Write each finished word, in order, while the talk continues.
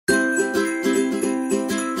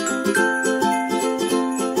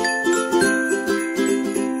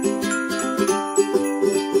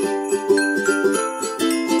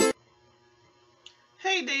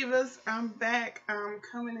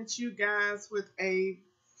coming at you guys with a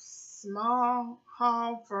small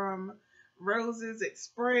haul from Roses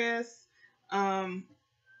Express. I've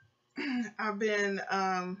been,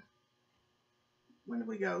 when did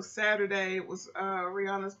we go? Saturday. It was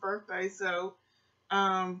Rihanna's birthday, so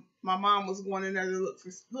my mom was going in there to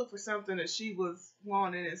look for something that she was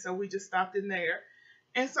wanting, and so we just stopped in there.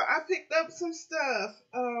 And so I picked up some stuff.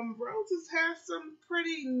 Roses has some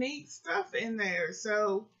pretty neat stuff in there.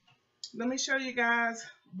 So let me show you guys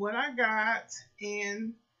what I got.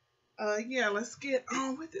 And yeah, let's get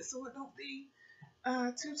on with it so it don't be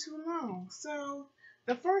too long. So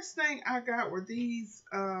the first thing I got were these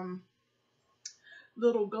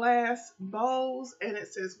little glass bowls, and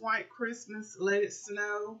it says White Christmas, Let It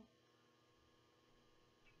Snow.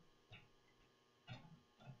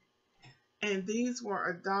 And these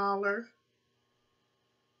were $1.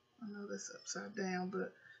 I know that's upside down,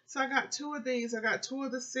 but so I got 2 of these. I got 2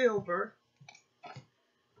 of the silver,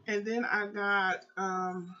 and then I got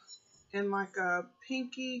in like a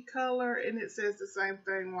pinky color, and it says the same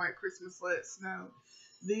thing, White Christmas, Let It Snow.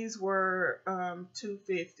 These were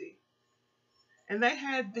 $2.50, and they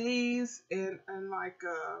had these in like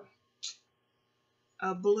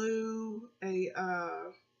a blue,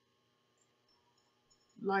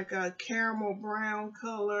 like a caramel brown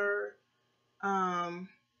color, and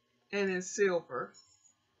in silver.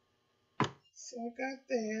 So I got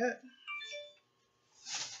that.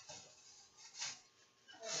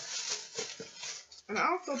 And I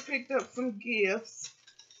also picked up some gifts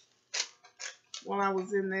while I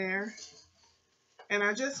was in there. And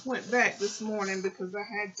I just went back this morning because I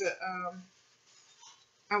had to,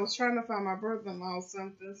 I was trying to find my brother-in-law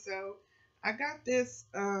something. So I got this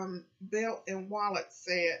belt and wallet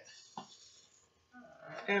set,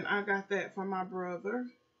 and I got that for my brother,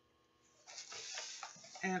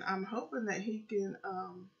 and I'm hoping that he can,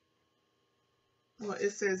 well,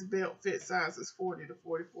 it says belt fit size is 40 to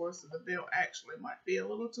 44, so the belt actually might be a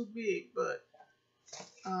little too big, but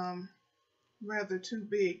rather too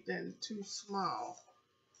big than too small.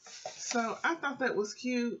 So I thought that was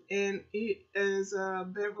cute, and it is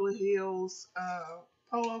Beverly Hills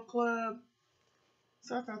Polo Club.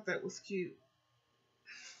 So I thought that was cute.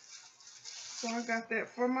 So I got that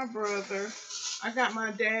for my brother. I got my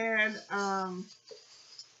dad,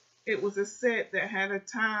 it was a set that had a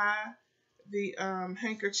tie, the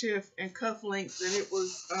handkerchief, and cufflinks, and it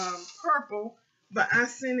was purple. But I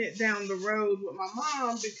sent it down the road with my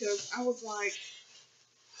mom because I was like,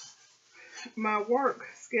 my work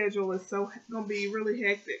schedule is gonna be really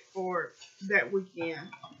hectic for that weekend.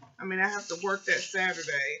 I mean, I have to work that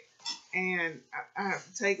Saturday, and I have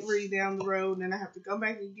to take Ree down the road, and then I have to go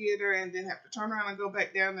back and get her, and then have to turn around and go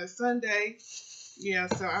back down there Sunday. Yeah,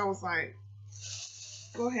 so I was like,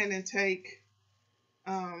 go ahead and take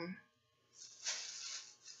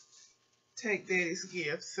Daddy's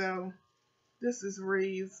gift. So this is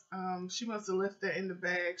Ree's. She must have left that in the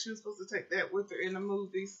bag. She was supposed to take that with her in the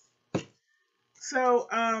movies. So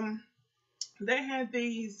they had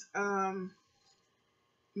these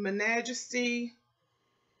Majesty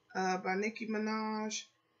by Nicki Minaj,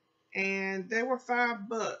 and they were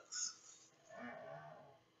 $5.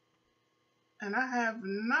 And I have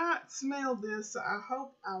not smelled this, so I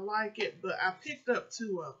hope I like it, but I picked up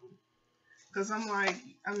 2 of them. Because I'm like,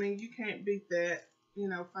 I mean, you can't beat that, you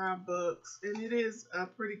know, $5. And it is a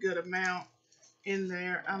pretty good amount in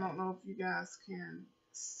there. I don't know if you guys can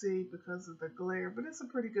see because of the glare, but it's a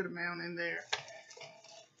pretty good amount in there.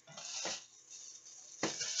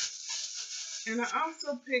 And I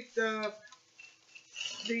also picked up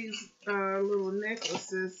these little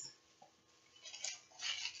necklaces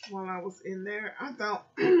while I was in there. I thought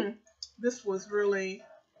this was really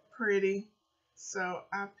pretty, so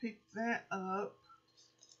I picked that up,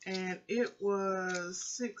 and it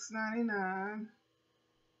was $6.99.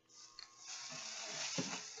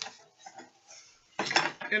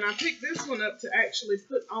 And I picked this one up to actually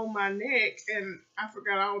put on my neck, and I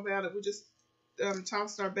forgot all about it. We just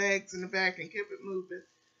tossed our bags in the back and kept it moving.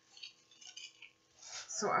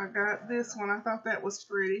 So I got this one. I thought that was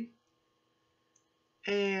pretty.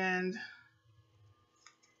 And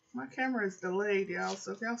my camera is delayed, y'all.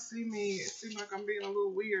 So if y'all see me, it seems like I'm being a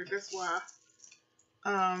little weird. That's why.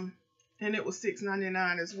 And it was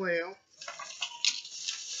 $6.99 as well.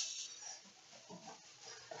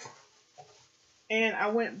 And I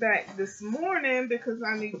went back this morning because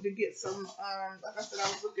I needed to get some, like I said, I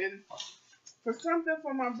was looking for something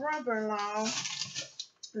for my brother-in-law.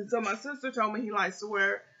 And so my sister told me he likes to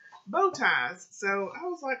wear bow ties. So I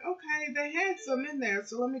was like, okay, they had some in there,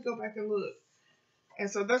 so let me go back and look.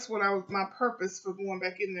 And so that's what my purpose for going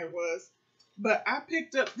back in there was. But I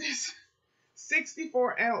picked up this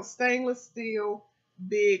 64-ounce stainless steel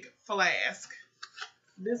big flask.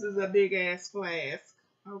 This is a big ass flask,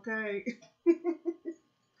 okay?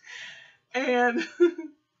 And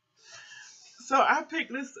so I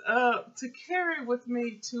picked this up to carry with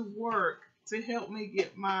me to work to help me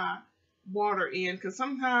get my water in. Because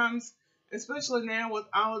sometimes, especially now with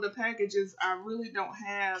all of the packages, I really don't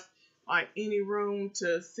have like any room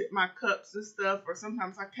to sit my cups and stuff. Or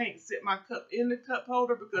sometimes I can't sit my cup in the cup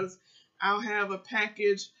holder because I'll have a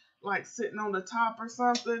package like sitting on the top or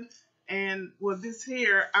something. And with this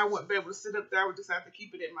here, I wouldn't be able to sit up there. I would just have to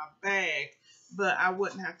keep it in my bag. But I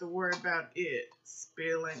wouldn't have to worry about it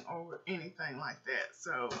spilling or anything like that.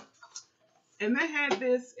 So, and they had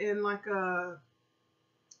this in like a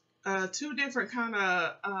two different kind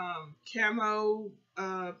of camo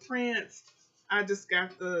prints. I just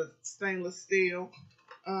got the stainless steel.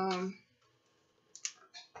 I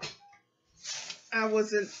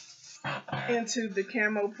wasn't into the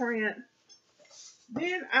camo print.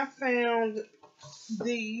 Then I found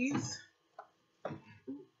these.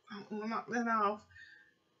 I'll knock that off.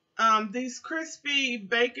 These crispy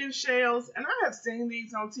bacon shells, and I have seen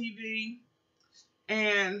these on TV.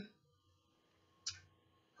 And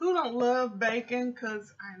who don't love bacon?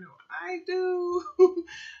 Cause I know I do.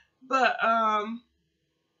 But I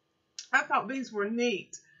thought these were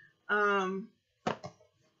neat to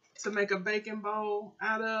make a bacon bowl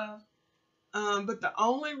out of. But the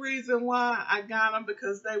only reason why I got them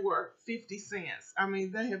because they were 50 cents. I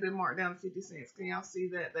mean, they have been marked down to 50 cents. Can y'all see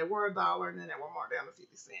that? They were $1 and then they were marked down to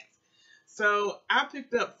 50 cents. So I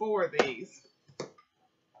picked up 4 of these.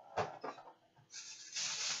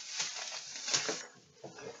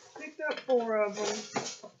 Picked up 4 of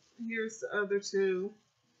them. Here's the other 2.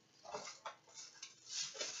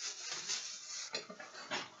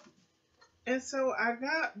 And so I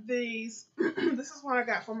got these. This is what I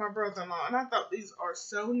got for my brother-in-law. And I thought these are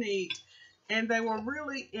so neat. And they were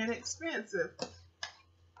really inexpensive.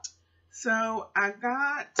 So I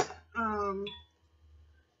got,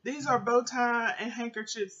 these are bow tie and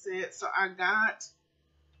handkerchief sets. So I got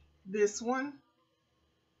this one.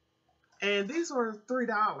 And these were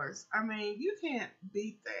 $3. I mean, you can't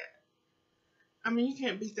beat that. I mean, you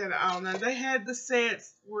can't beat that at all. Now, they had the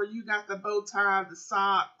sets where you got the bow tie, the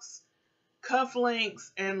socks, cufflinks,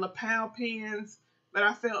 and lapel pins, but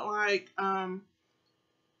I felt like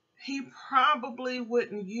he probably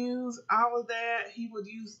wouldn't use all of that. He would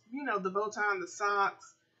use, you know, the bow tie and the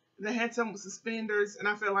socks. They had some with suspenders, and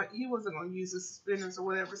I felt like he wasn't going to use the suspenders or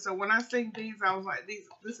whatever. So when I seen these, I was like,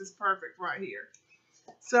 this is perfect right here.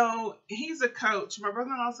 So he's a coach. My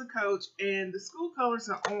brother-in-law's a coach, and the school colors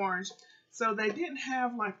are orange. So they didn't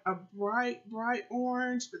have like a bright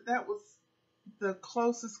orange, but that was the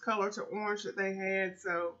closest color to orange that they had.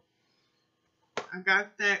 So I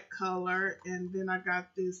got that color, and then I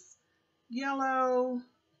got this yellow,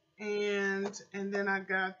 and then I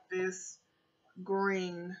got this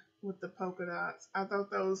green with the polka dots. I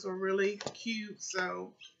thought those were really cute,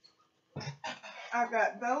 so I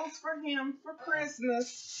got those for him for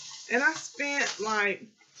Christmas. And I spent like,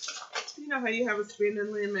 you know how you have a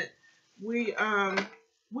spending limit. We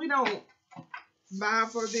don't buy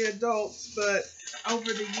for the adults, but over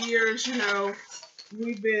the years, you know,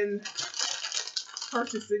 we've been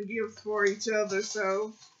purchasing gifts for each other.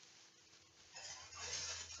 So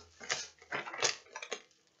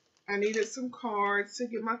I needed some cards to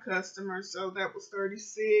give my customers, so that was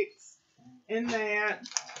 $36 in that.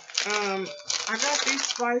 I got these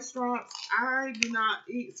spice drops. I do not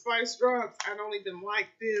eat spice drops. I don't even like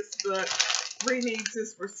this, but Bree needs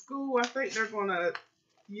this for school. I think they're going to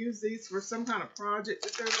use these for some kind of project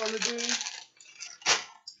that they're going to do.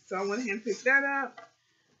 So I went ahead and picked that up.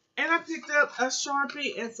 And I picked up a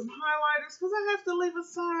Sharpie and some highlighters because I have to leave a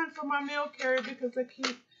sign for my mail carrier because they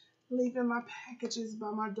keep leaving my packages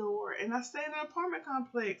by my door. And I stay in an apartment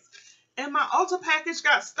complex. And my Ulta package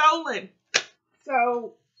got stolen.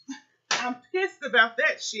 So I'm pissed about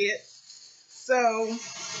that shit. So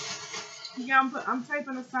yeah, I'm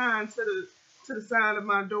taping a sign to the side of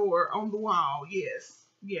my door on the wall. Yes.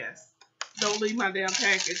 Don't leave my damn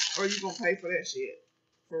package or you're gonna pay for that shit.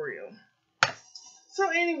 For real. So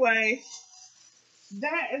anyway,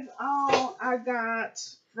 that is all I got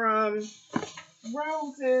from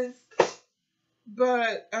Roses.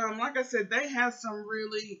 But like I said, they have some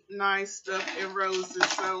really nice stuff in Roses.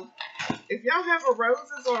 So if y'all have a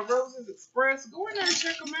Roses or a Roses Express, go in there and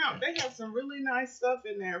check them out. They have some really nice stuff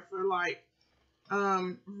in there for like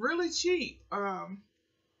really cheap.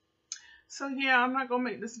 So yeah, I'm not gonna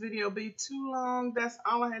make this video be too long. That's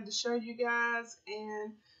all I had to show you guys,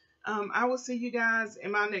 and I will see you guys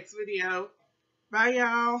in my next video. Bye,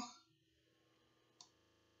 y'all.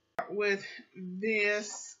 start with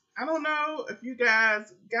this. I don't know if you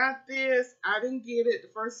guys got this. I didn't get it the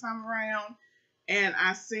first time around, and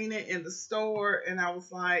I seen it in the store, and I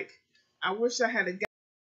was like, I wish I had